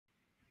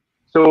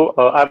So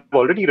I've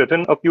already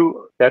written a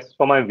few tests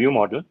for my view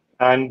model.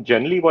 And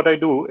generally what I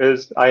do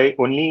is I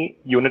only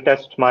unit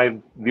test my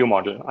view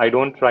model. I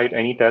don't write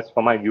any tests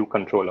for my view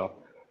controller.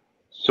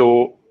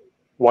 So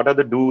what are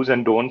the do's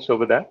and don'ts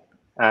over there?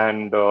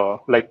 And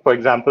like, for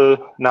example,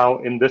 now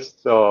in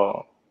this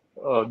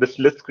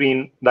list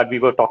screen that we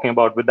were talking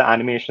about with the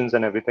animations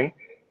and everything,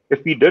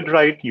 if we did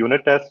write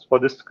unit tests for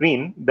this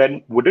screen,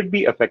 then would it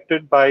be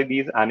affected by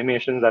these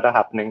animations that are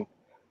happening?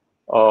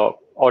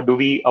 Or do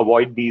we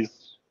avoid these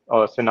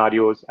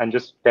scenarios and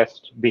just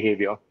test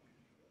behavior?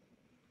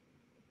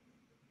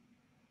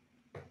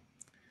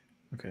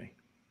 Okay.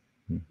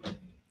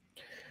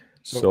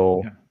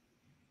 So yeah.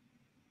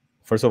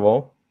 first of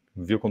all,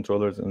 view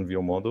controllers and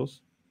view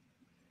models,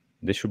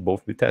 they should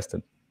both be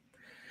tested.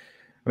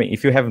 I mean,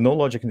 if you have no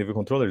logic in the view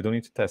controller, you don't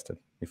need to test it.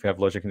 If you have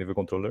logic in the view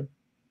controller,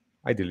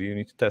 ideally you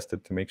need to test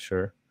it to make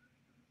sure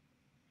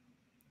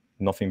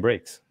nothing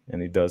breaks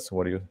and it does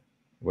what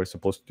it's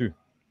supposed to do.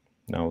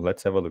 Now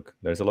let's have a look.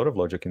 There's a lot of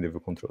logic in the view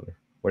controller.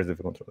 Where's the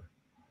view controller?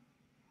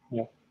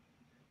 Yeah.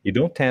 You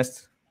don't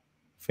test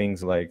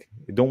things like,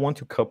 you don't want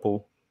to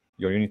couple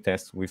your unit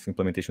tests with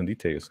implementation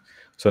details.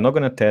 So I'm not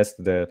going to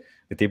test that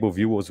the table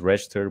view was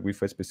registered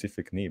with a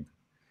specific nib.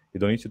 You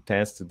don't need to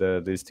test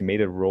the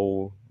estimated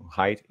row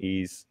height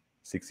is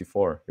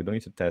 64. You don't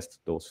need to test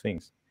those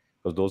things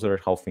because those are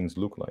how things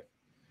look like.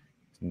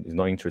 It's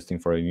not interesting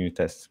for a unit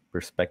test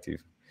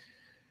perspective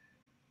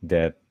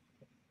that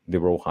the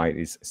row height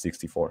is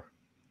 64,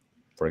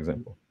 for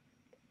example.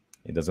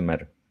 It doesn't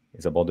matter.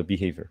 It's about the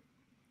behavior.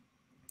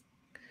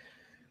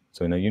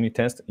 So in a unit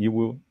test, you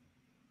will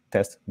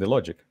test the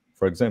logic.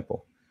 For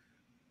example,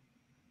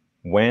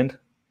 when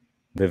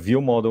the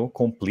view model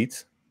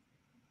completes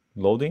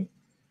loading,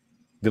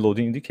 the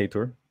loading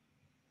indicator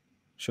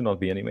should not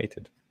be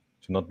animated,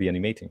 should not be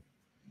animating.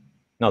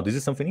 Now, this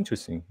is something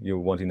interesting you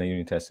want in a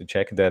unit test to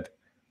check that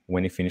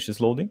when it finishes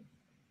loading,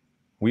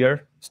 we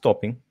are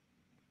stopping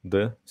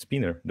the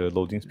spinner, the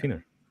loading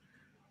spinner.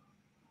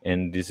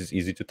 And this is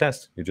easy to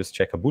test. You just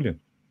check a Boolean,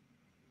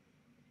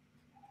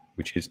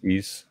 which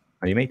is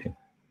animating.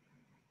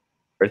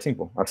 Very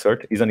simple.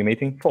 Assert is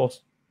animating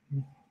false.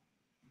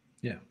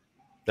 Yeah.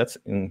 That's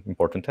an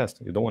important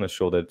test. You don't want to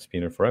show that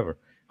spinner forever.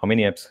 How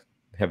many apps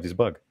have this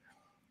bug?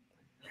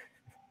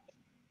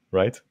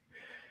 Right?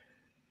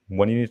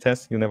 One unit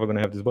test, you're never going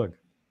to have this bug.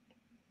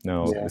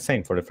 Now, Yeah. the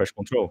same for the fresh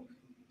control.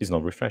 It's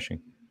not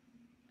refreshing.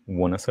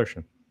 One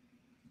assertion.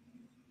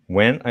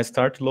 When I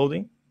start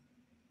loading,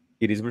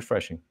 it is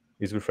refreshing.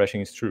 Is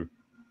refreshing is true.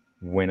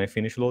 When I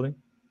finish loading,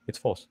 it's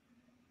false.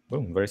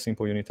 Boom, very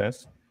simple unit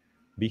test.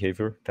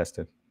 Behavior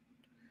tested.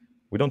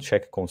 We don't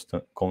check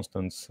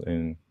constants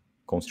and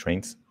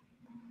constraints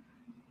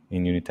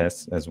in unit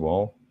tests as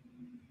well.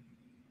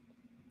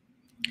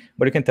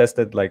 But you can test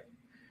that like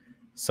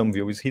some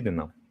view is hidden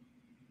now,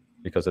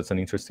 because that's an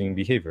interesting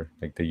behavior.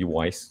 Like the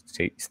UI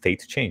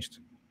state changed.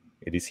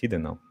 It is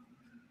hidden now.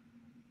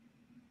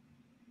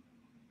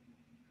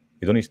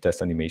 You don't need to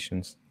test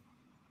animations.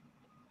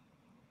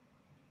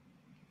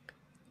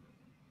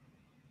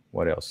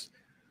 What else?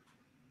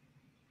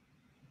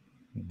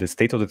 The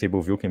state of the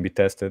table view can be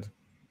tested.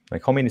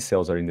 Like how many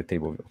cells are in the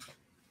table view?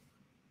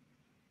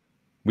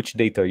 Which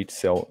data each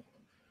cell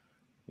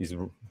is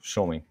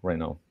showing right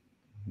now?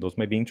 Those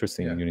may be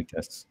interesting in unit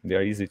tests. They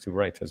are easy to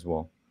write as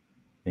well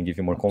and give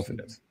you more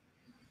confidence.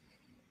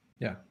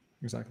 Yeah,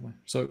 exactly.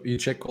 So you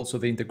check also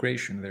the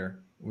integration there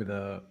with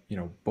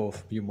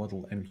both view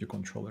model and view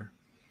controller.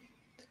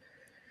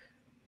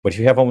 But if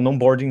you have an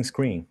onboarding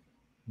screen,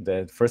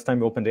 the first time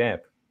you open the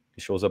app,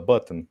 it shows a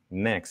button,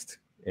 next,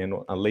 and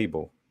a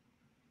label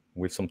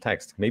with some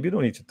text. Maybe you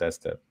don't need to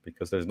test that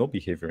because there's no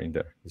behavior in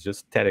there. It's just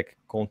static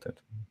content,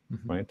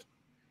 right?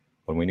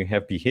 But when you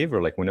have behavior,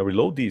 like when I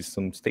reload these,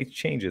 some state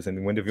changes,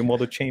 and when the view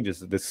model changes,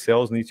 the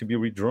cells need to be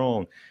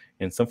redrawn,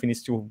 and something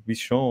needs to be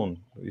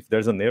shown. If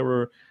there's an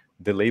error,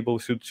 the label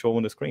should show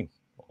on the screen.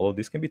 All of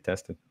this can be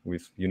tested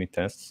with unit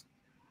tests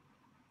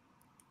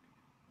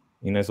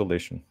in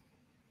isolation.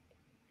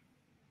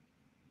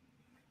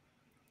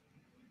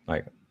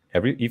 Like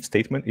every if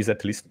statement is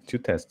at least 2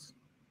 tests.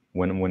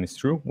 When it's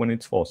true, when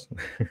it's false.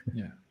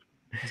 Yeah,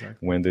 exactly.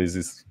 When this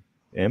is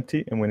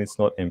empty and when it's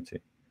not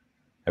empty.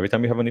 Every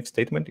time you have an if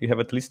statement, you have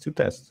at least 2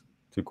 tests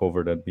to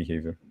cover that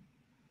behavior.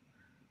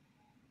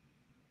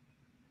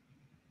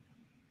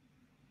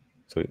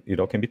 So it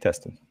all can be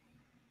tested.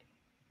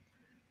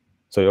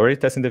 So you're already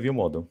testing the view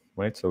model,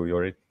 right? So you're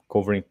already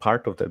covering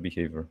part of that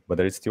behavior, but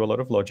there is still a lot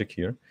of logic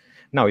here.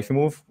 Now, if you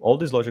move all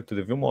this logic to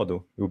the view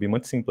model, it will be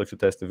much simpler to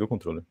test the view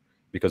controller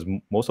because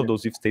most of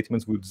those if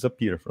statements will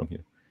disappear from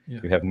here. Yeah.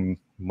 You have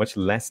much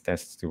less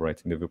tests to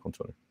write in the view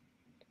controller.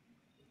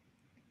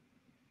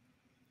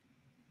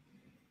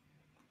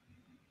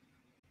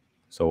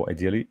 So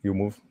ideally, you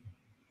move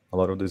a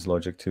lot of this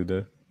logic to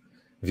the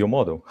view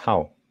model.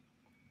 How?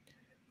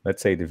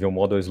 Let's say the view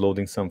model is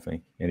loading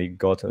something and it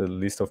got a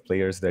list of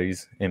players that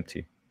is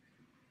empty.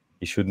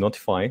 It should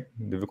notify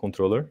the view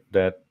controller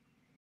that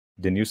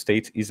the new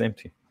state is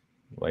empty.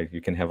 Like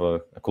you can have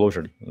a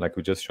closure like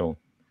we just shown.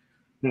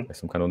 like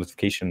some kind of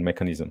notification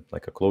mechanism,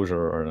 like a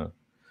closure or a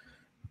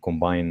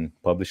combine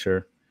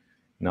publisher.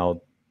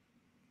 Now,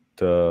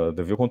 the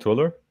view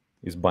controller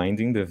is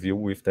binding the view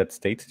with that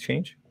state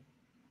change,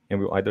 and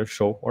will either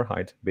show or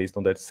hide based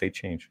on that state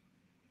change.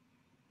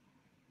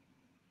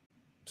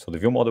 So the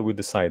view model will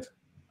decide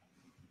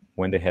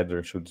when the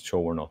header should show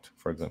or not,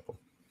 for example.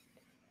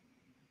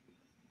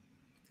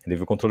 And the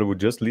view controller will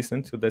just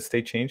listen to that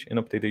state change and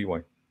update the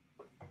UI.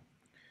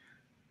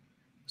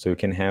 So you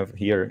can have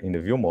here in the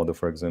view model,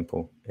 for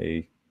example,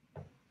 a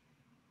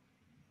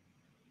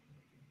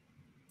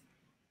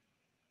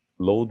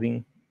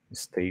loading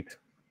state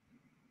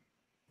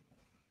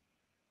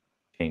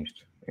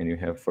changed. And you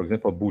have, for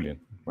example, a Boolean,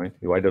 right?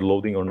 You're either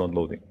loading or not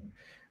loading.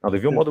 Now the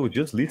view model will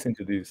just listen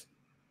to this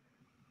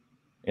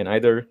and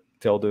either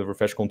tell the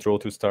refresh control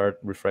to start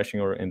refreshing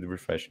or end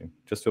refreshing,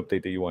 just to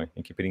update the UI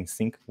and keep it in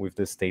sync with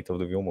the state of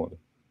the view model.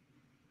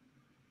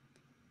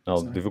 Now,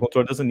 the view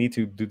controller doesn't need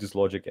to do this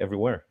logic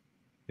everywhere.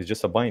 It's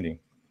just a binding.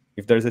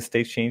 If there's a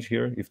state change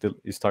here, if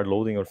you start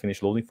loading or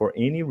finish loading for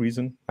any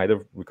reason,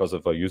 either because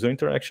of a user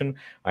interaction,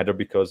 either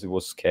because it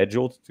was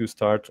scheduled to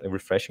start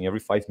refreshing every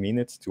 5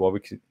 minutes to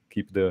always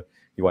keep the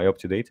UI up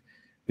to date,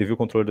 the view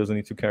controller doesn't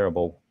need to care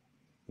about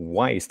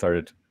why it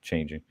started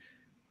changing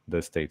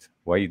the state,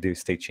 why the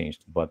state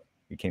changed, but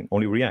it can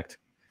only react.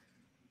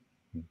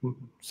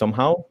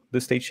 Somehow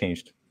the state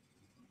changed.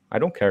 I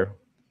don't care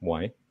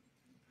why.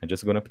 I'm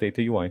just going to update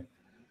the UI,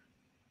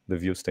 the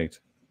view state.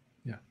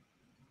 Yeah,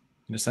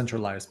 in a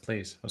centralized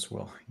place as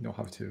well. You don't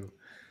have to,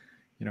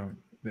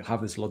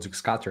 have this logic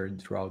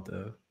scattered throughout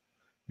the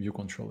view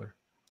controller.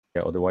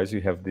 Yeah, otherwise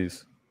you have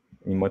this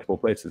in multiple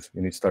places.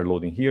 You need to start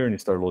loading here, and you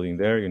start loading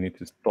there. You need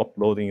to stop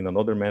loading in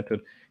another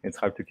method. It's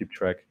hard to keep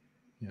track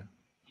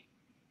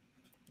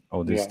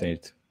of this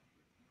state,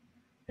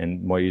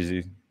 and more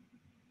easy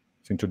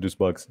to introduce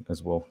bugs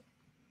as well.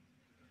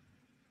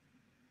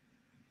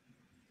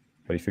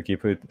 But if you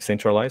keep it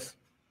centralized,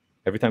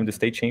 every time the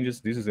state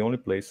changes, this is the only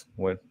place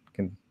where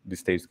the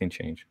states can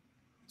change.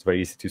 It's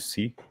very easy to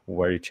see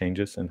where it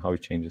changes and how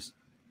it changes.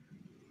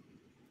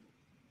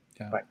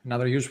 Yeah. Right.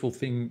 Another useful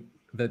thing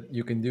that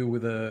you can do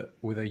with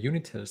a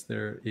unit test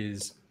there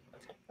is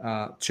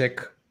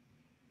check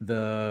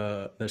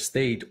the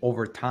state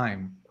over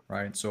time,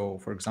 right? So,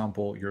 for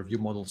example, your view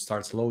model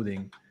starts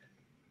loading.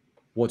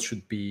 What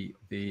should be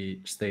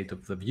the state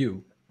of the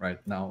view, right?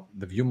 Now,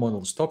 the view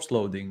model stops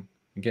loading.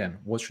 Again,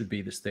 what should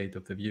be the state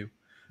of the view,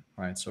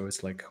 right? So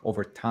it's like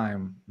over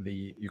time,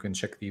 you can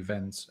check the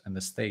events and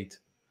the state.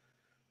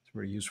 It's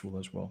very useful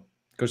as well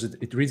because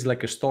it reads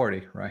like a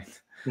story, right?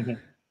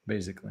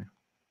 Basically.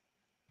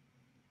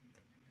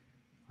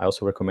 I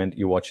also recommend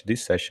you watch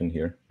this session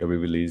here that we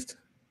released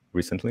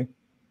recently.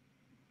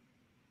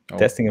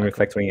 Testing and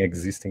refactoring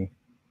existing.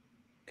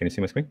 Can you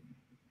see my screen?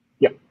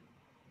 Yeah.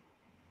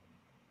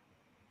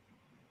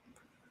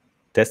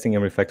 Testing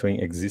and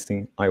refactoring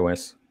existing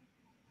iOS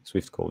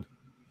Swift code,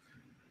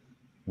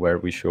 where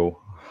we show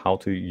how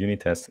to unit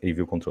test a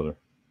view controller.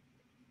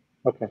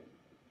 Okay.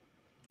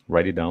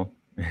 Write it down,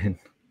 and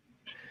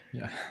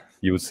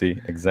you will see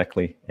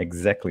exactly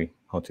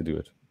how to do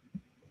it,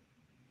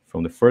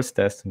 from the first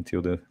test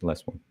until the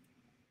last one.